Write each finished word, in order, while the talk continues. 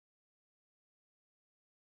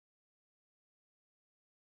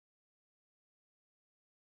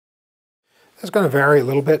It's going to vary a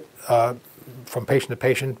little bit from patient to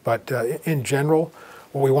patient, but in general,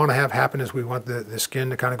 what we want to have happen is we want the skin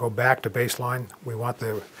to kind of go back to baseline. We want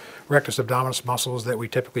the rectus abdominis muscles that we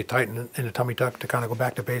typically tighten in a tummy tuck to kind of go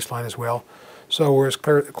back to baseline as well. So we're as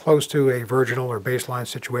close to a virginal or baseline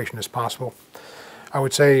situation as possible. I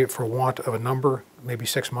would say, for want of a number, maybe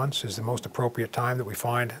 6 months is the most appropriate time that we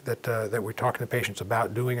find that we're talking to patients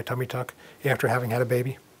about doing a tummy tuck after having had a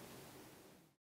baby.